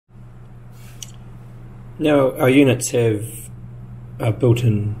Now our units have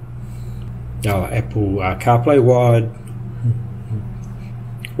built-in Apple CarPlay, wired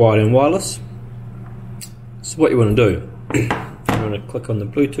and wireless. So what you want to do, you want to click on the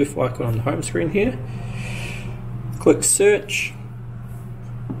Bluetooth icon on the home screen here, click search,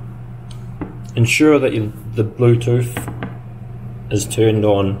 ensure that the Bluetooth is turned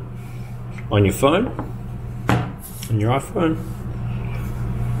on your phone, on your iPhone.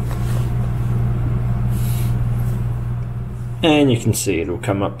 And you can see it will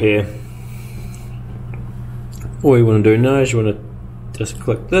come up here. All you want to do now is you want to just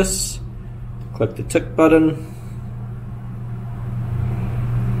click this, click the tick button,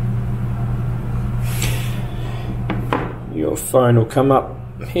 your phone will come up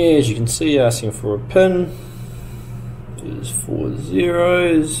here, as you can see, asking for a PIN. There's 4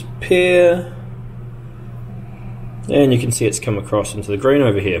 zeros, pair, and you can see it's come across into the green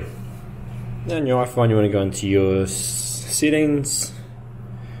over here. Now on your iPhone you want to go into your settings,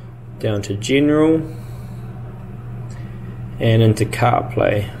 down to general, and into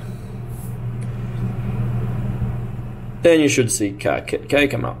CarPlay. Then you should see CarKit K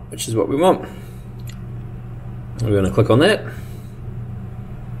come up, which is what we want. We're going to click on that.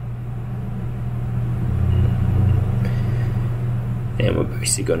 And we're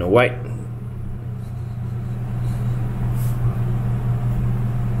basically going to wait.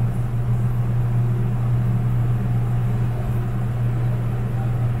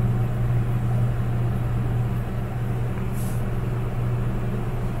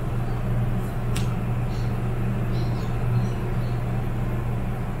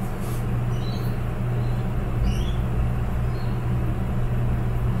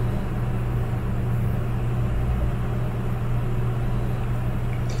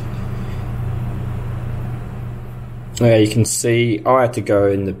 You can see I had to go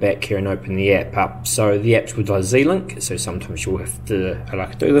in the back here and open the app up. So the app's with a Z-Link, so sometimes you'll have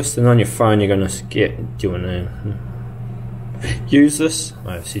to do this. And on your phone you're going to get, do you want to use this?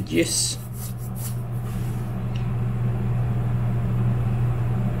 I've said yes.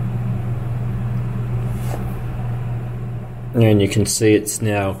 And you can see it's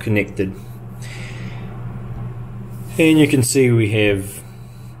now connected. And you can see we have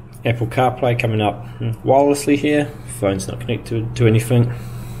Apple CarPlay coming up wirelessly here. Phone's not connected to anything.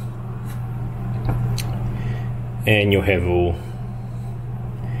 And you'll have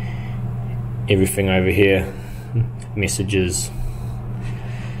everything over here, messages,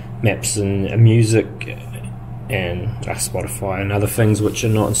 maps and music, and Spotify and other things which are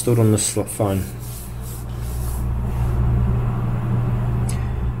not installed on this phone.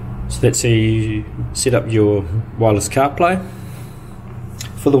 So that's how you set up your wireless CarPlay.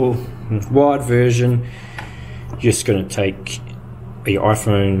 For the wired version, you're just going to take your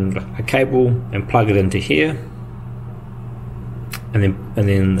iPhone cable and plug it into here, and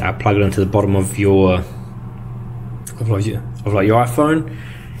then plug it into the bottom of your iPhone,